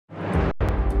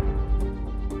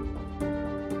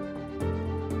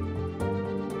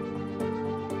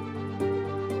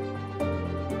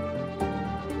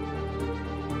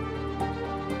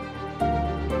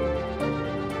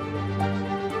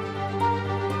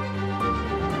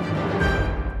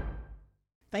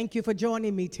Thank you for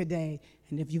joining me today.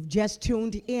 And if you've just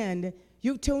tuned in,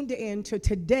 you've tuned in to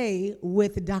Today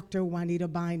with Dr. Juanita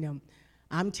Bynum.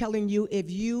 I'm telling you,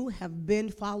 if you have been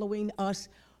following us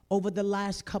over the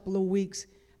last couple of weeks,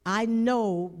 I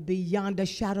know beyond a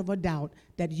shadow of a doubt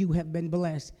that you have been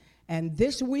blessed. And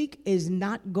this week is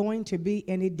not going to be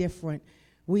any different.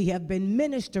 We have been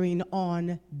ministering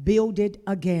on Build It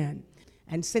Again.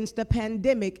 And since the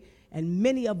pandemic, and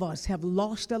many of us have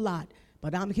lost a lot,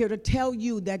 but I'm here to tell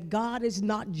you that God is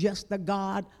not just the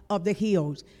God of the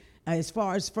hills, as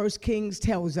far as 1 Kings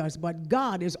tells us, but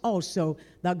God is also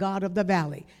the God of the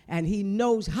valley, and he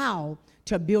knows how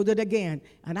to build it again.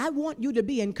 And I want you to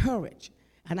be encouraged,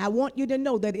 and I want you to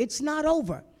know that it's not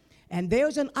over, and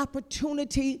there's an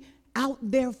opportunity out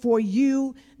there for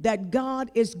you that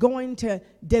God is going to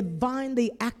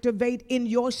divinely activate in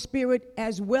your spirit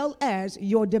as well as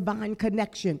your divine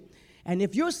connection. And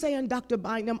if you're saying, Dr.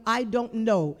 Bynum, I don't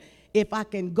know if I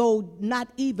can go not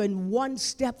even one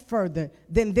step further,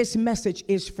 then this message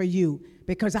is for you,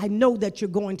 because I know that you're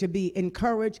going to be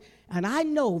encouraged, and I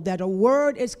know that a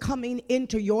word is coming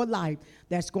into your life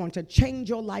that's going to change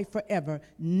your life forever,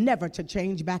 never to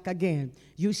change back again.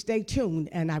 You stay tuned,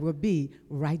 and I will be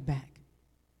right back.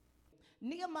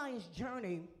 Nehemiah's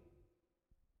journey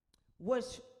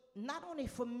was not only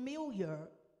familiar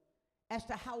as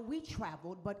to how we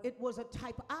traveled, but it was a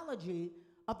typology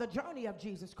of the journey of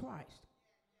Jesus Christ.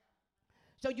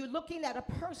 So you're looking at a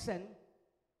person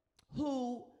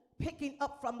who, picking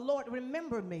up from Lord,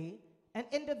 remember me, an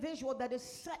individual that is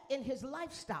set in his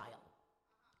lifestyle.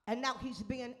 And now he's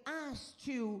being asked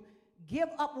to give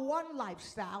up one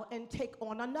lifestyle and take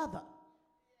on another.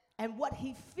 And what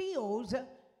he feels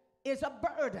is a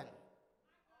burden.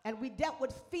 And we dealt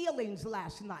with feelings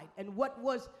last night and what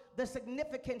was the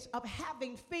significance of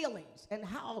having feelings, and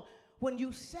how when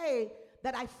you say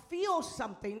that I feel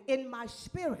something in my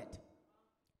spirit,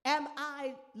 am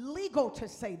I legal to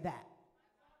say that?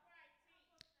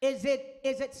 Is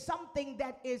it something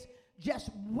that is just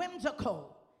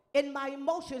whimsical in my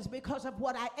emotions because of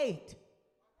what I ate?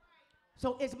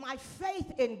 So is my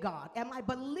faith in God, am I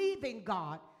believing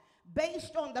God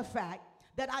based on the fact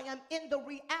that I am in the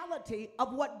reality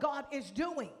of what God is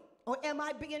doing? Or am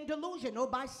I being delusional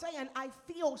by saying I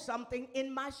feel something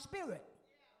in my spirit?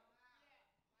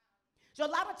 So a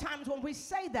lot of times when we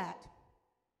say that,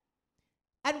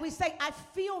 and we say I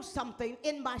feel something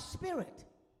in my spirit,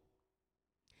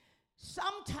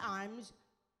 sometimes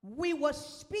we will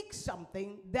speak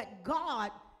something that God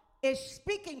is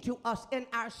speaking to us in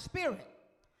our spirit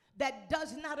that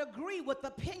does not agree with the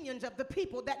opinions of the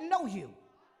people that know you.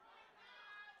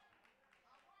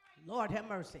 Lord have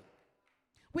mercy.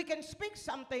 We can speak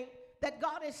something that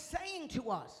God is saying to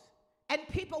us, and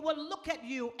people will look at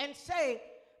you and say,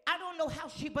 I don't know how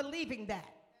she's believing that,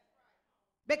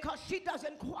 because she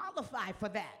doesn't qualify for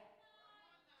that.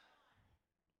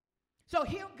 So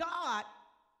here God,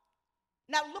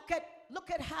 now look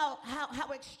at how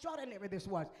extraordinary this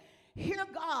was. Here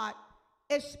God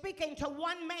is speaking to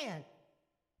one man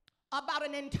about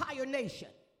an entire nation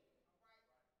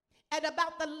and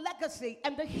about the legacy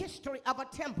and the history of a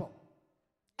temple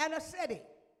and a city.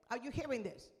 Are you hearing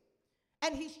this?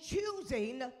 And he's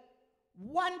choosing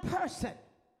one person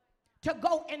to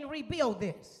go and rebuild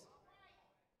this.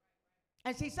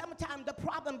 And see, sometimes the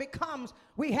problem becomes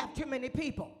we have too many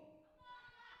people.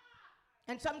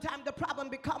 And sometimes the problem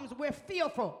becomes we're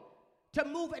fearful to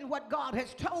move in what God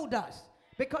has told us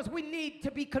because we need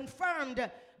to be confirmed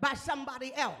by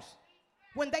somebody else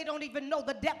when they don't even know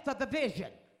the depth of the vision.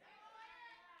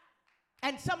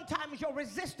 And sometimes your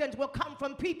resistance will come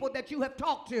from people that you have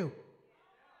talked to.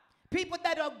 People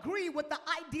that agree with the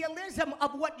idealism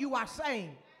of what you are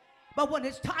saying. But when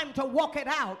it's time to walk it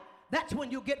out, that's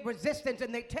when you get resistance,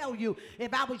 and they tell you,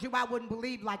 if I was you, I wouldn't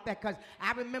believe like that, because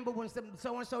I remember when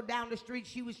so-and-so down the street,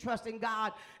 she was trusting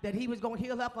God that he was going to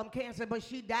heal her from cancer, but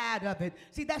she died of it.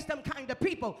 See, that's them kind of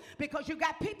people, because you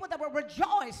got people that will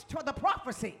rejoice for the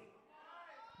prophecy,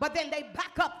 but then they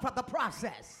back up for the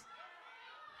process.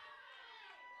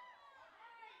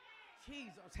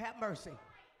 Jesus, have mercy.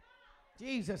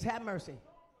 Jesus, have mercy.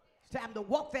 It's time to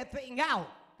walk that thing out,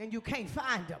 and you can't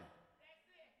find them.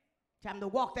 Time to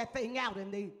walk that thing out,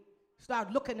 and they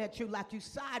start looking at you like you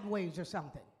sideways or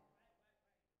something.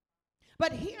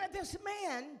 But here this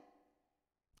man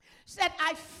said,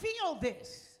 I feel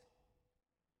this.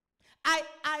 I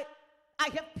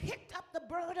have picked up the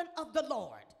burden of the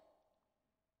Lord,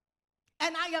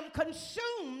 and I am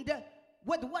consumed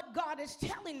with what God is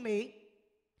telling me.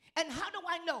 And how do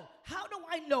I know? How do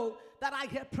I know that I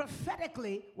have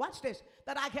prophetically, watch this,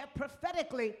 that I have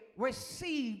prophetically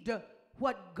received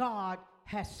what God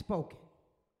has spoken?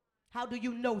 How do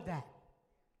you know that?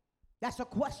 That's a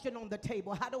question on the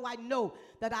table. How do I know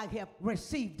that I have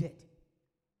received it?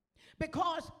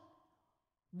 Because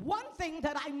one thing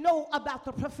that I know about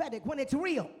the prophetic, when it's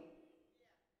real,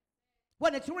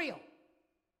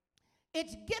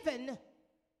 it's given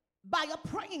by a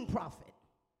praying prophet.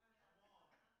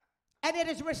 And it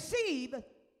is received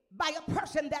by a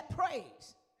person that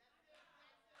prays.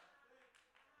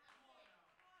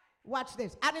 Watch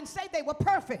this. I didn't say they were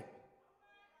perfect.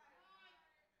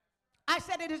 I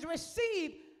said it is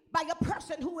received by a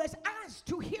person who is asked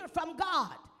to hear from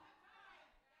God.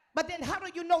 But then how do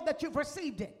you know that you've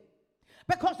received it?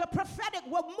 Because the prophetic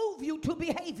will move you to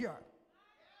behavior.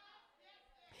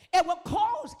 It will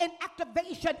cause an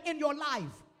activation in your life.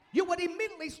 You would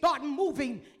immediately start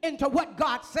moving into what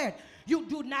God said. You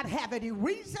do not have any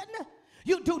reason.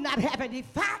 You do not have any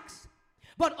facts.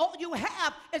 But all you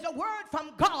have is a word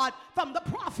from God, from the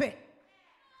prophet.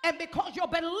 And because your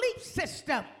belief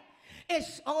system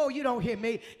is, oh, you don't hear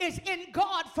me, is in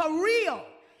God for real,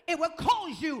 it will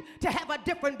cause you to have a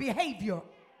different behavior.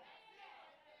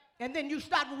 And then you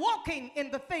start walking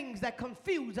in the things that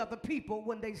confuse other people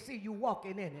when they see you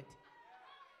walking in it.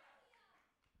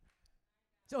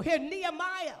 So here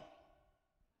Nehemiah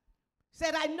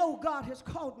said, I know God has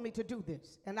called me to do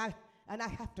this, and I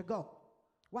have to go.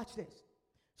 Watch this.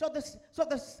 So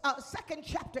the second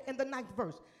chapter in the 9th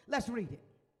verse, let's read it.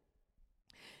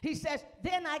 He says,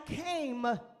 then I came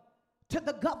to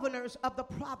the governors of the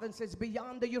provinces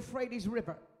beyond the Euphrates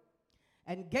River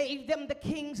and gave them the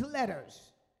king's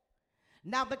letters.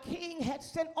 Now the king had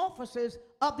sent officers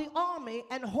of the army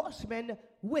and horsemen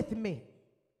with me.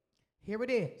 Here it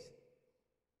is.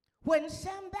 When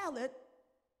Sanballat,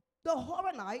 the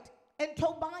Horonite, and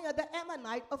Tobiah, the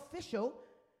Ammonite official,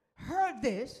 heard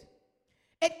this,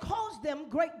 it caused them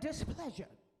great displeasure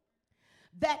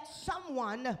that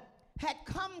someone had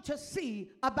come to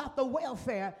see about the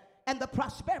welfare and the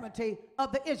prosperity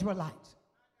of the Israelites.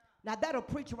 Now that'll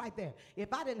preach right there.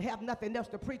 If I didn't have nothing else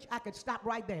to preach, I could stop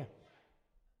right there.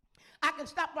 I can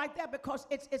stop right there because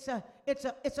it's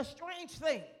a strange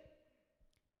thing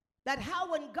that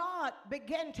how when God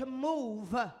began to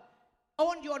move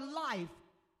on your life,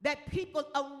 that people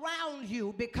around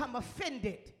you become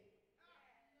offended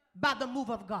by the move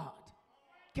of God.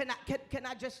 Can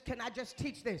I just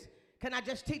teach this? Can I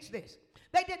just teach this?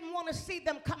 They didn't want to see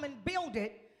them come and build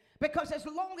it because as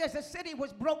long as the city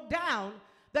was broke down,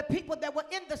 the people that were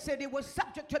in the city were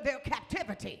subject to their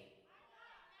captivity.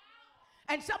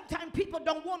 And sometimes people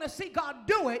don't want to see God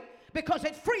do it because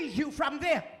it frees you from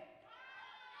them.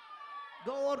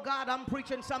 God, I'm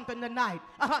preaching something tonight.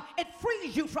 It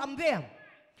frees you from them.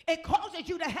 It causes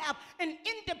you to have an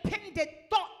independent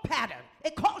thought pattern.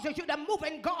 It causes you to move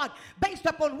in God based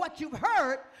upon what you've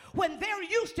heard when they're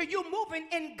used to you moving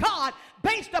in God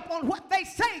based upon what they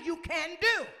say you can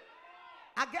do.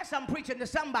 I guess I'm preaching to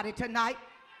somebody tonight.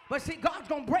 But see, God's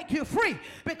going to break you free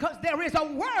because there is a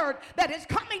word that is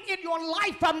coming in your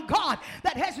life from God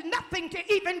that has nothing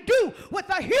to even do with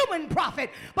a human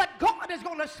prophet. But God is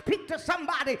going to speak to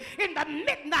somebody in the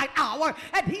midnight hour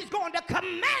and he's going to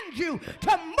command you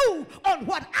to move on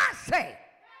what I say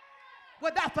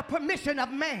without the permission of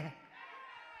man.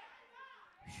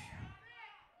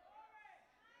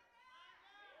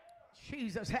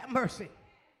 Jesus, have mercy.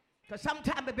 Because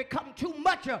sometimes it becomes too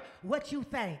much of what you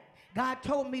think. God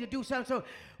told me to do something.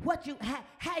 So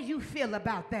how you feel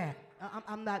about that?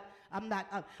 I'm not.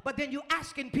 But then you're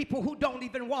asking people who don't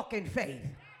even walk in faith.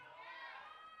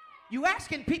 You're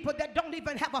asking people that don't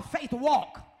even have a faith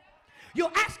walk.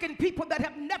 You're asking people that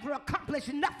have never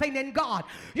accomplished nothing in God.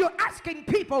 You're asking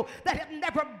people that have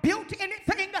never built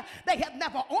anything. They have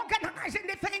never organized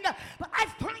anything. But I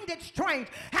find it strange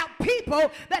how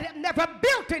people that have never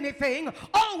built anything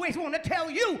always want to tell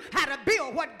you how to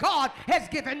build what God has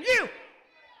given you.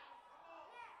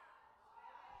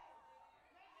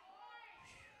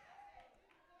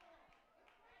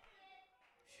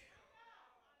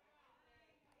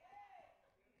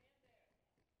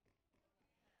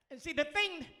 And see, the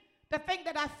thing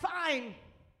that I find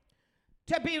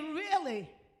to be really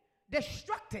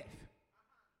destructive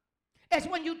is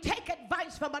when you take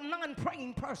advice from a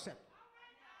non-praying person.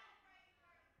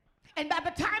 And by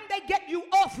the time they get you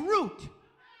off route,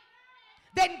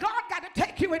 then God got to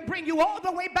take you and bring you all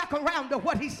the way back around to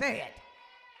what he said.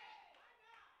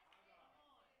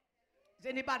 Is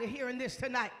anybody hearing this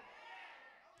tonight?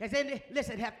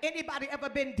 Listen, have anybody ever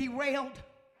been derailed?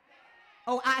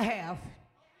 Oh, I have.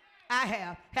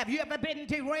 Have you ever been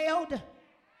derailed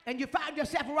and you find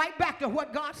yourself right back to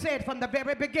what God said from the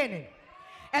very beginning?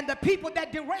 And the people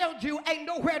that derailed you ain't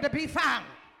nowhere to be found.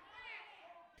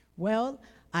 Well,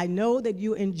 I know that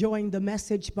you're enjoying the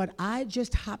message, but I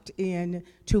just hopped in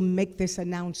to make this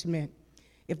announcement.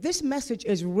 If this message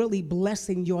is really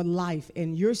blessing your life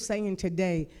and you're saying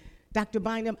today, Dr.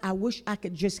 Bynum, I wish I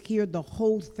could just hear the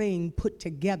whole thing put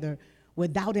together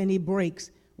without any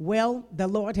breaks, well, the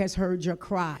Lord has heard your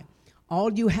cry.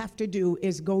 All you have to do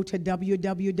is go to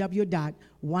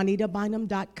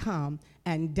www.juanitabynum.com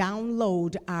and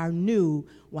download our new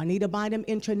Juanita Bynum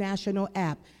International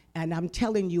app. And I'm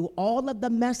telling you, all of the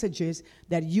messages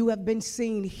that you have been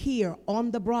seeing here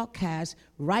on the broadcast,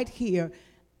 right here,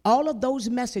 all of those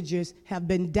messages have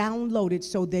been downloaded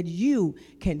so that you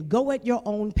can go at your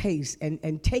own pace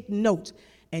and take notes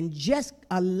and just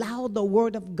allow the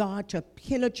Word of God to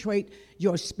penetrate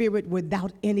your spirit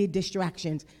without any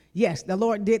distractions. Yes, the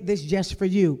Lord did this just for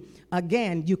you.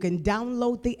 Again, you can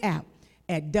download the app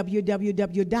at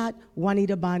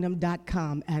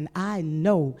www.juanitabynum.com, and I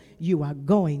know you are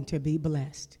going to be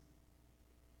blessed.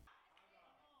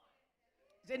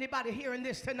 Is anybody hearing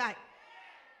this tonight?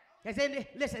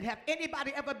 Listen, have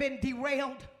anybody ever been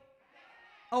derailed?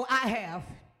 Oh, I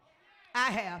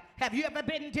have. Have you ever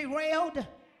been derailed?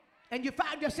 And you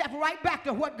found yourself right back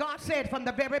to what God said from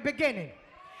the very beginning.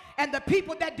 And the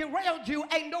people that derailed you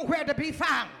ain't nowhere to be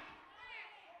found.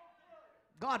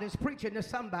 God is preaching to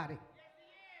somebody.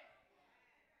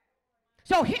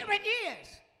 So here it is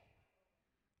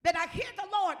that I hear the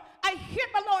Lord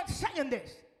saying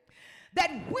this, that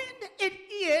when it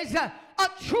is a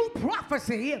true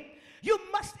prophecy, you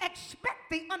must expect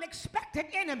the unexpected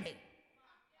enemy.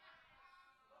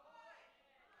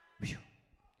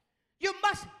 You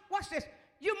must, watch this,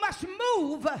 you must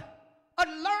move or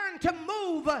learn to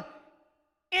move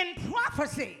in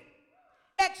prophecy,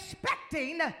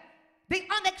 expecting the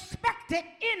unexpected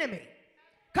enemy.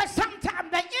 Because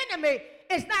sometimes the enemy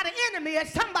is not an enemy,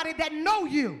 it's somebody that know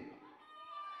you.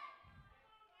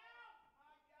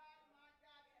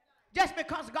 Just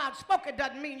because God spoke it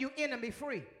doesn't mean you enemy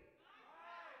free.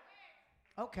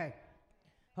 Okay,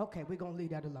 we're going to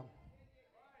leave that alone.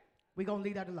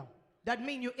 Doesn't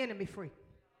mean you enemy free.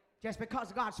 Just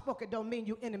because God spoke it don't mean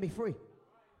you enemy free.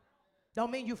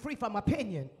 Don't mean you free from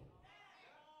opinion.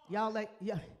 Y'all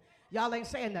ain't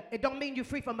saying that. It don't mean you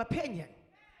free from opinion.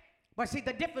 But see,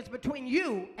 the difference between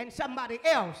you and somebody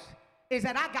else is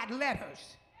that I got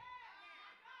letters.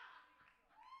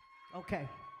 Okay.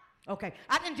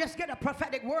 I didn't just get a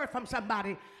prophetic word from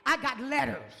somebody. I got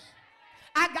letters.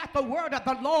 I got the word of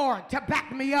the Lord to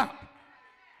back me up.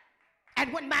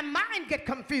 And when my mind get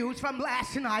confused from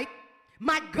last night,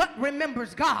 my gut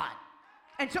remembers God.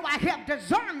 And so I have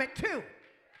discernment too.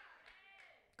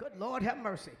 Good Lord, have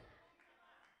mercy.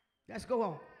 Let's go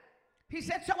on. He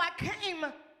said, so I came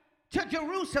to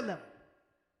Jerusalem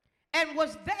and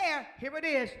was there, here it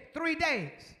is, 3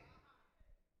 days.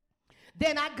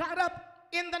 Then I got up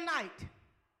in the night,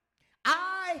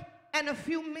 I and a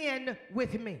few men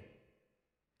with me.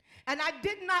 And I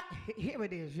did not, here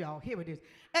it is, y'all, here it is.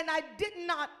 And I did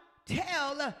not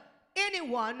tell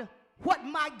anyone what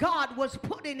my God was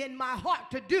putting in my heart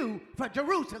to do for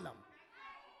Jerusalem.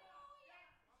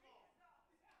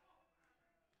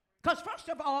 Because first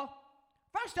of all,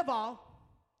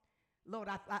 Lord,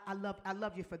 I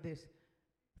love you for this.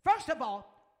 First of all,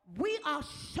 we are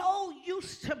so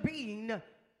used to being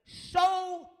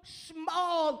so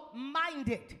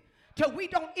small-minded till we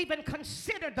don't even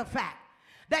consider the fact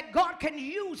that God can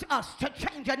use us to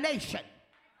change a nation.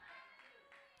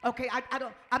 Okay,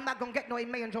 I'm not going to get no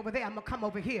amens over there. I'm going to come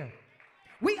over here.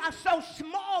 We are so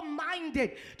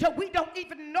small-minded till we don't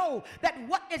even know that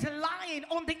what is lying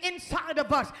on the inside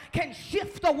of us can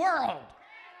shift the world.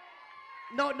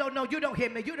 No, you don't hear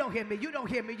me.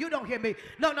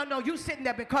 No, you sitting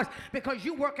there because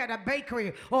you work at a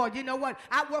bakery, or you know what,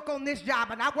 I work on this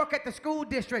job and I work at the school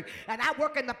district and I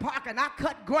work in the park and I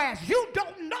cut grass. You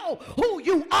don't know who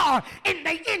you are in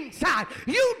the inside.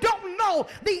 You don't know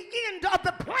the end of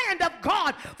the plan of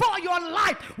God for your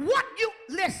life.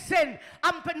 Listen,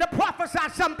 I'm going to prophesy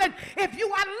something. If you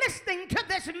are listening to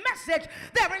this message,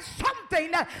 there is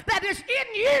something that is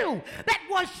in you that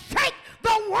will shake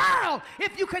the world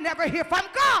if you can ever hear from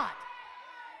God.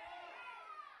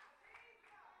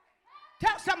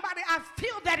 Tell somebody, I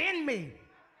feel that in me.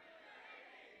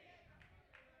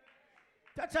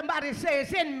 Tell somebody, say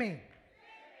it's in me.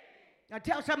 Now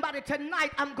tell somebody,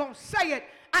 tonight I'm going to say it.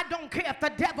 I don't care if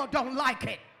the devil don't like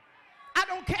it. I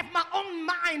don't care if my own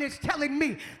mind is telling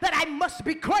me that I must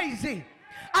be crazy.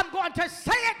 I'm going to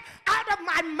say it out of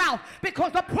my mouth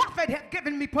because the prophet has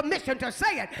given me permission to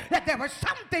say it, that there is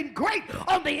something great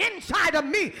on the inside of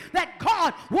me that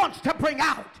God wants to bring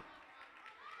out.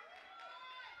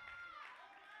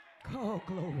 Oh,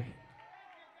 glory.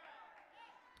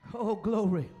 Oh,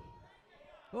 glory.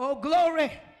 Oh,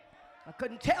 glory. I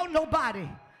couldn't tell nobody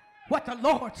what the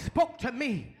Lord spoke to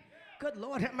me. Good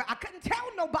Lord, I couldn't tell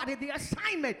nobody the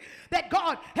assignment that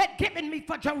God had given me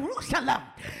for Jerusalem.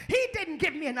 He didn't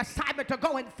give me an assignment to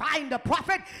go and find a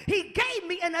prophet. He gave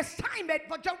me an assignment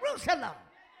for Jerusalem.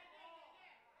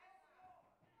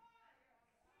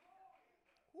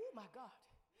 Oh my God.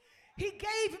 He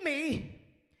gave me,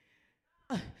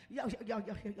 y'all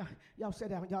sit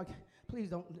down. Y'all, please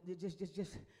don't,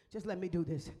 just let me do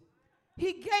this.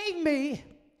 He gave me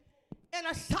an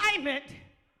assignment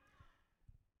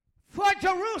for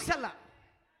Jerusalem.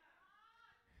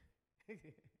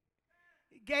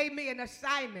 He gave me an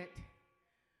assignment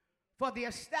for the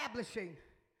establishing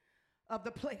of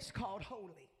the place called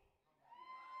holy.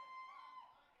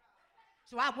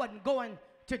 So I wasn't going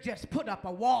to just put up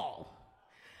a wall.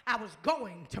 I was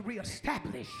going to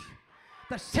reestablish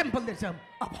the symbolism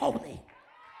of holy.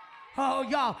 Oh,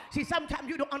 y'all, see, sometimes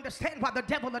you don't understand why the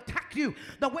devil attacks you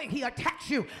the way he attacks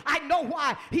you. I know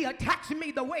why he attacks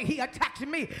me the way he attacks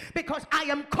me, because I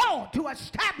am called to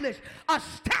establish a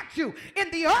statue in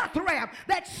the earth realm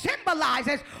that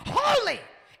symbolizes holy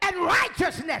and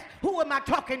righteousness. Who am I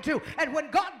talking to? And when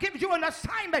God gives you an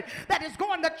assignment that is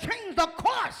going to change the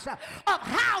course of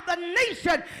how the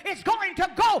nation is going to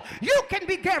go, you can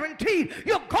be guaranteed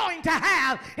you're going to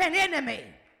have an enemy.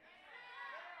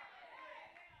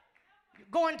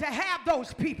 Going to have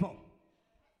those people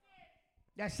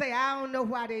that say, I don't know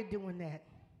why they're doing that.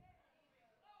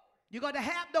 You're going to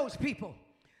have those people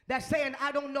that saying,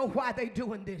 I don't know why they're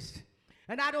doing this,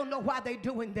 and I don't know why they're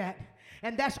doing that.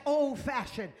 And that's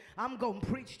old-fashioned. I'm going to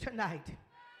preach tonight.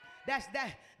 That's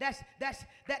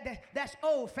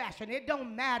old-fashioned. It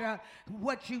don't matter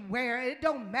what you wear. It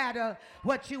don't matter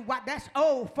what you watch. That's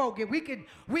old fogey. We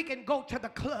can go to the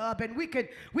club and we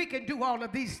can do all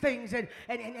of these things, and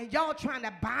y'all trying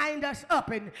to bind us up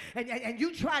and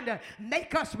you trying to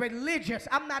make us religious.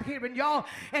 I'm not hearing y'all.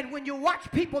 And when you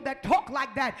watch people that talk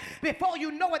like that, before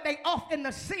you know it, they off in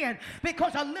the sin,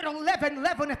 because a little leaven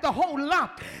leaveneth the whole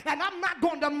lump. And I'm not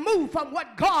going to move from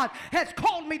what God has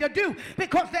called me to do,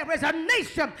 because there is a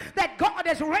nation that God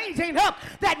is raising up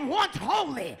that wants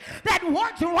holy, that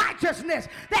wants righteousness,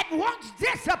 that wants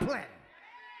discipline.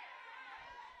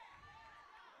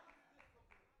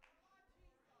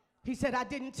 He said, I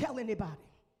didn't tell anybody.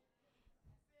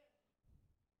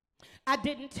 I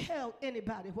didn't tell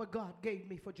anybody what God gave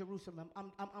me for Jerusalem.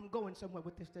 I'm going somewhere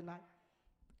with this tonight.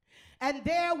 And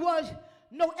there was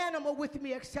no animal with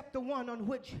me except the one on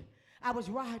which I was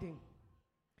riding,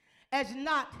 as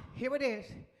not, here it is,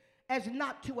 as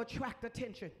not to attract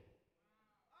attention.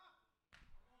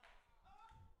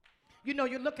 You know,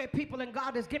 you look at people and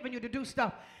God has given you to do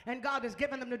stuff, and God has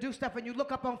given them to do stuff, and you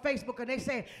look up on Facebook and they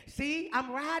say, see,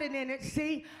 I'm riding in it.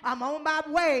 See, I'm on my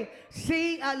way.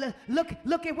 See,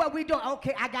 look at what we do.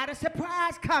 Okay, I got a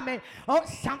surprise coming. Oh,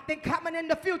 something coming in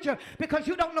the future, because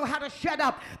you don't know how to shut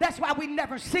up. That's why we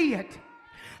never see it.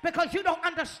 Because you don't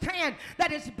understand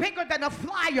that it's bigger than a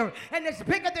flyer, and it's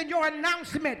bigger than your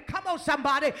announcement. Come on,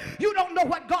 somebody. You don't know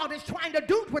what God is trying to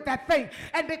do with that thing.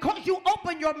 And because you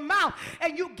open your mouth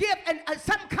and you give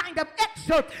some kind of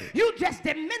excerpt, you just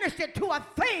diminish it to a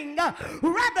thing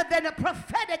rather than a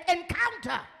prophetic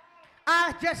encounter.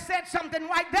 I just said something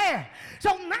right there.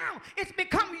 So now it's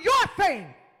become your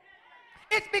thing.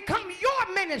 It's become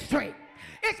your ministry.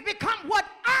 It's become what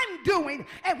I'm doing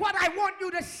and what I want you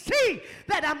to see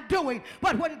that I'm doing.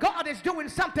 But when God is doing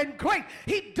something great,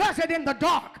 he does it in the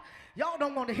dark. Y'all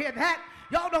don't want to hear that.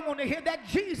 Y'all don't want to hear that.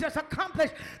 Jesus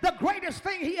accomplished the greatest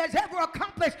thing he has ever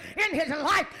accomplished in his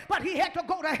life, but he had to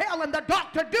go to hell in the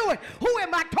dark to do it. Who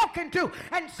am I talking to?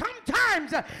 And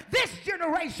sometimes this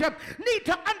generation need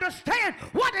to understand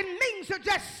what it means to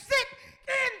just sit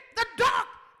in the dark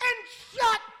and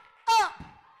shut up.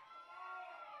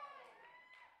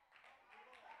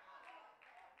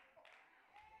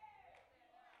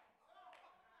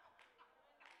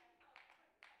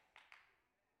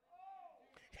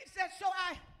 He said,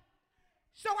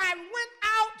 so I went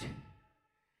out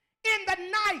in the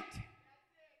night.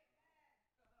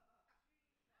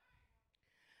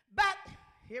 But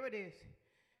here it is.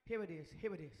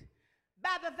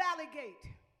 By the valley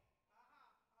gate,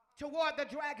 toward the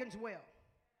dragon's well,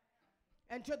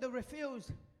 and to the refuse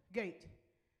gate,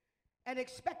 and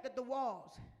expected the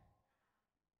walls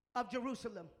of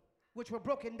Jerusalem, which were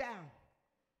broken down,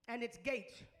 and its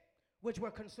gates, which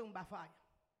were consumed by fire.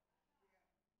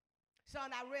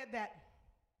 Son, I read that,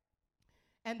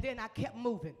 and then I kept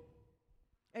moving.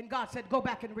 And God said, go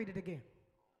back and read it again.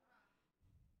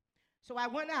 So I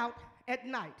went out at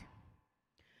night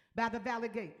by the valley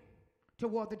gate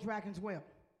toward the dragon's well.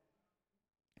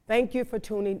 Thank you for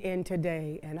tuning in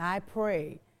today, and I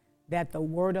pray that the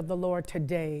word of the Lord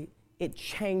today, it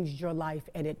changed your life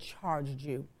and it charged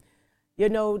you. You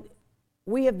know,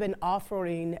 we have been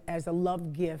offering as a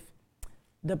love gift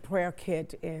the prayer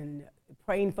kit and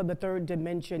praying for the third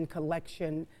dimension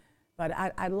collection, but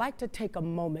I'd like to take a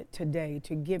moment today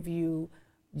to give you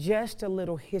just a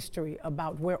little history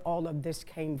about where all of this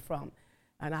came from.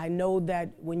 And I know that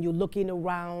when you're looking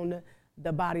around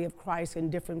the body of Christ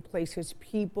in different places,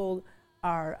 people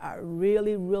are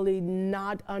really, really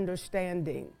not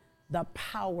understanding the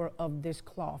power of this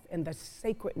cloth and the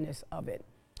sacredness of it.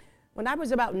 When I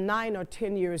was about 9 or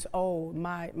 10 years old,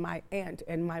 my aunt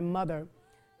and my mother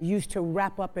used to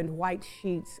wrap up in white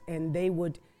sheets, and they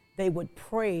would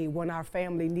pray when our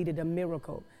family needed a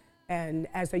miracle. And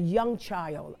as a young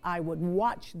child, I would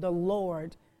watch the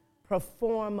Lord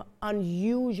perform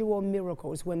unusual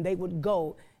miracles when they would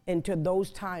go into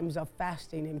those times of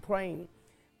fasting and praying.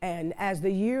 And as the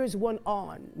years went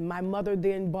on, my mother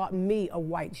then bought me a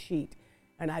white sheet.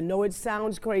 And I know it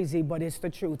sounds crazy, but it's the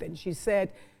truth. And she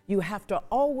said, you have to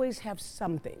always have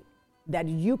something that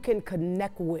you can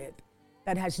connect with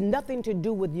that has nothing to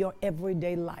do with your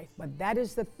everyday life. But that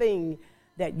is the thing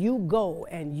that you go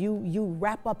and you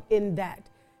wrap up in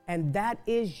that. And that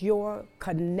is your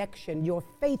connection, your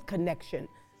faith connection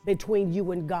between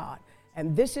you and God.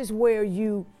 And this is where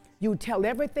you tell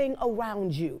everything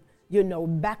around you,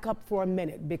 back up for a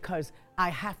minute, because I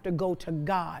have to go to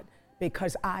God,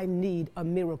 because I need a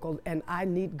miracle and I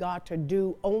need God to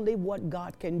do only what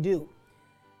God can do.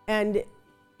 And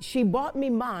she bought me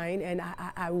mine, and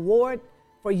I wore it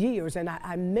for years, and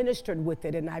I ministered with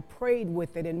it and I prayed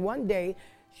with it. And one day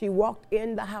she walked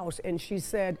in the house and she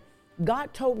said,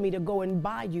 God told me to go and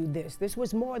buy you this. This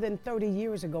was more than 30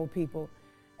 years ago, people.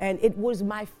 And it was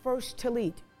my first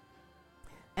tallit.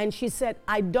 And she said,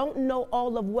 I don't know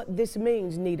all of what this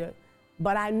means, Nita,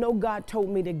 but I know God told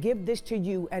me to give this to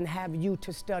you and have you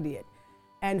to study it.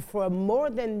 And for more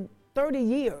than 30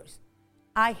 years,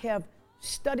 I have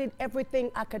studied everything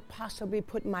I could possibly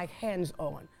put my hands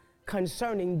on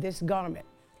concerning this garment.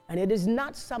 And it is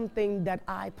not something that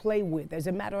I play with. As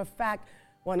a matter of fact,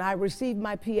 when I received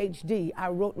my PhD, I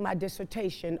wrote my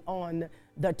dissertation on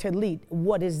the tallit.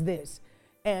 What is this?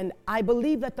 And I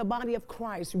believe that the body of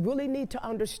Christ really need to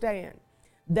understand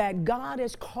that God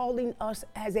is calling us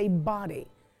as a body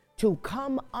to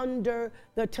come under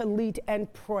the tallit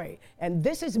and pray. And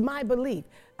this is my belief.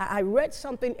 I read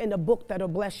something in a book that'll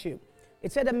bless you.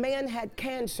 It said a man had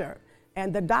cancer,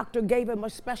 and the doctor gave him a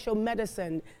special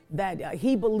medicine that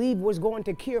he believed was going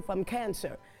to cure from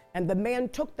cancer. And the man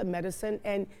took the medicine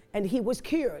and he was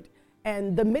cured.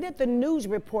 And the minute the news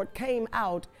report came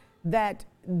out that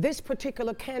this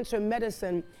particular cancer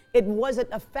medicine, it wasn't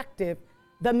effective,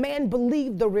 the man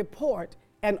believed the report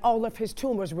and all of his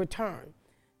tumors returned.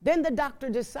 Then the doctor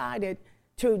decided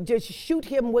to just shoot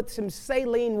him with some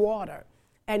saline water,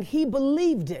 and he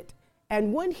believed it.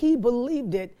 And when he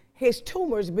believed it, his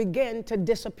tumors began to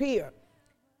disappear.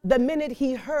 The minute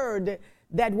he heard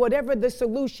that whatever the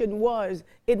solution was,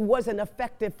 it wasn't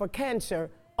effective for cancer,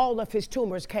 all of his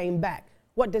tumors came back.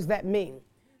 What does that mean?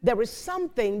 There is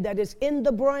something that is in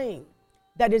the brain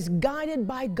that is guided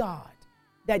by God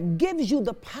that gives you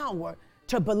the power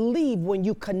to believe when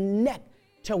you connect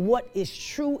to what is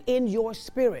true in your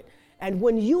spirit. And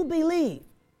when you believe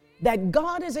that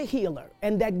God is a healer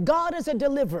and that God is a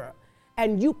deliverer,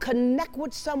 and you connect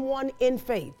with someone in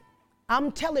faith,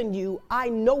 I'm telling you, I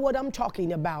know what I'm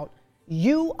talking about.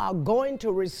 You are going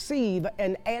to receive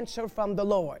an answer from the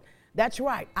Lord. That's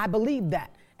right, I believe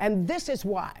that. And this is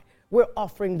why we're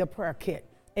offering the prayer kit.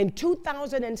 In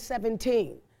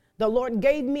 2017, the Lord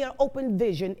gave me an open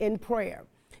vision in prayer,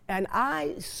 and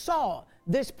I saw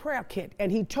this prayer kit, and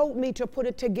he told me to put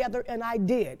it together, and I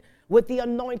did, with the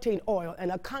anointing oil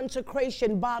and a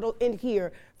consecration bottle in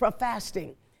here for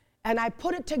fasting. And I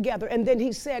put it together, and then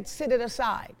he said, sit it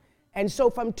aside. And so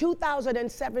from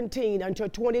 2017 until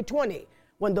 2020,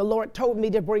 when the Lord told me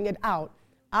to bring it out,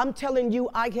 I'm telling you,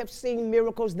 I have seen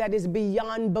miracles that is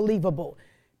beyond believable.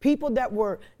 People that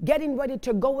were getting ready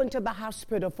to go into the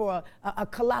hospital for a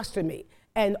colostomy,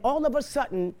 and all of a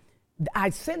sudden,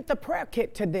 I sent the prayer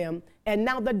kit to them, and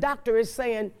now the doctor is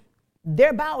saying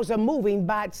their bowels are moving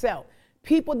by itself.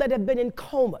 People that have been in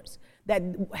comas, that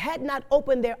had not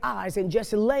opened their eyes and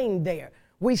just laying there,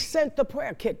 we sent the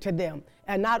prayer kit to them.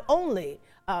 And not only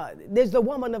there's the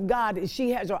woman of God,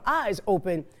 she has her eyes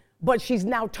open, but she's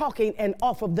now talking and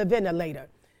off of the ventilator.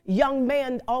 Young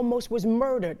man almost was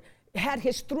murdered, had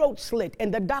his throat slit,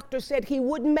 and the doctor said he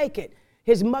wouldn't make it.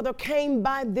 His mother came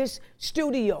by this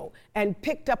studio and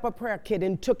picked up a prayer kit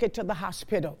and took it to the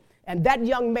hospital. And that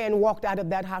young man walked out of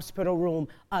that hospital room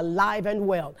alive and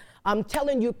well. I'm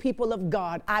telling you, people of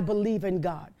God, I believe in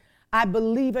God. I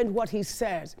believe in what he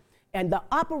says. And the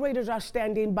operators are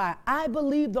standing by. I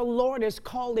believe the Lord is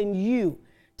calling you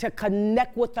to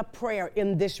connect with the prayer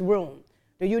in this room.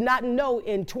 Do you not know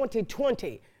in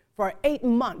 2020, for 8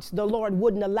 months, the Lord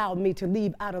wouldn't allow me to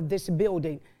leave out of this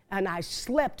building. And I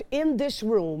slept in this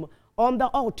room on the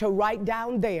altar right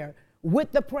down there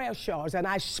with the prayer shawls. And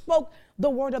I spoke the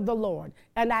word of the Lord.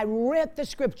 And I read the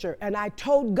scripture. And I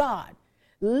told God,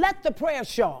 let the prayer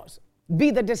shawls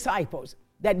be the disciples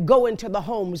that go into the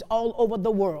homes all over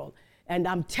the world. And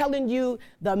I'm telling you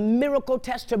the miracle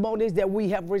testimonies that we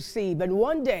have received. And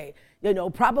one day,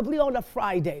 probably on a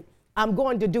Friday, I'm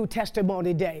going to do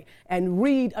testimony day and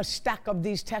read a stack of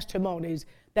these testimonies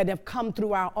that have come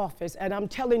through our office. And I'm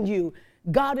telling you,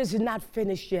 God is not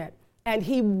finished yet, and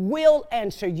he will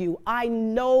answer you. I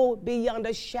know beyond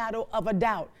a shadow of a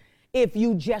doubt, if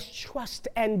you just trust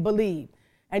and believe.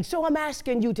 And so I'm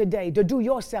asking you today to do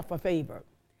yourself a favor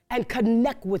and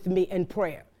connect with me in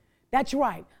prayer. That's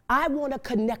right. I want to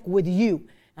connect with you.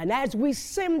 And as we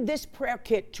send this prayer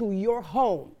kit to your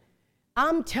home,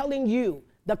 I'm telling you,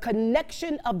 the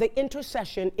connection of the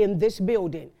intercession in this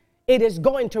building, it is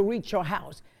going to reach your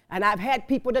house. And I've had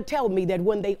people to tell me that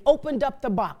when they opened up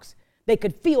the box, they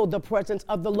could feel the presence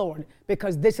of the Lord,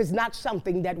 because this is not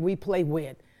something that we play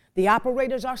with. The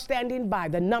operators are standing by.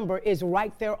 The number is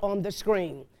right there on the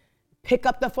screen. Pick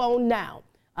up the phone now.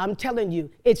 I'm telling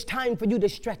you, it's time for you to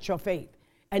stretch your faith,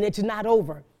 and it's not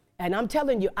over. And I'm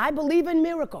telling you, I believe in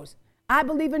miracles. I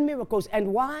believe in miracles. And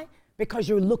why? Because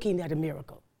you're looking at a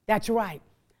miracle. That's right.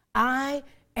 I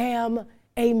am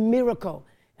a miracle.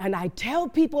 And I tell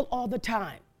people all the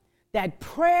time that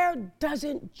prayer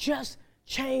doesn't just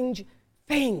change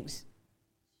things.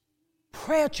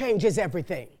 Prayer changes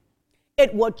everything.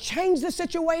 It will change the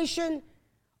situation,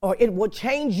 or it will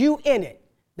change you in it.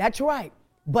 That's right.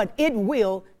 But it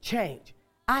will change.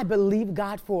 I believe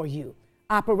God for you.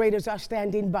 Operators are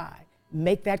standing by.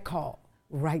 Make that call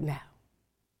right now.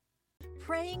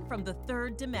 Praying from the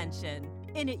Third Dimension.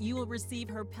 In it, you will receive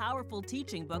her powerful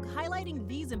teaching book highlighting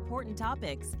these important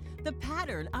topics: the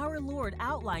pattern our Lord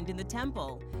outlined in the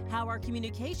temple, how our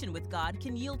communication with God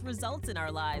can yield results in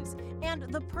our lives, and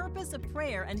the purpose of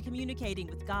prayer and communicating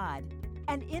with God.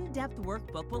 An in-depth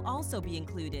workbook will also be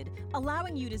included,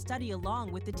 allowing you to study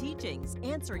along with the teachings,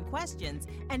 answering questions,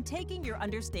 and taking your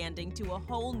understanding to a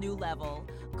whole new level.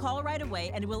 Call right away,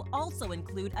 and we'll also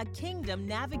include a Kingdom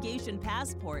Navigation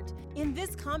Passport. In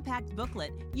this compact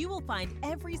booklet, you will find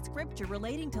every scripture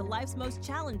relating to life's most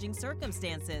challenging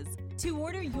circumstances. To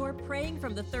order your Praying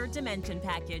from the Third Dimension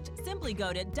package, simply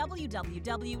go to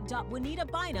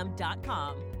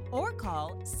www.juanitabynum.com or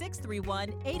call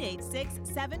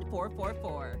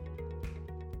 631-886-7444.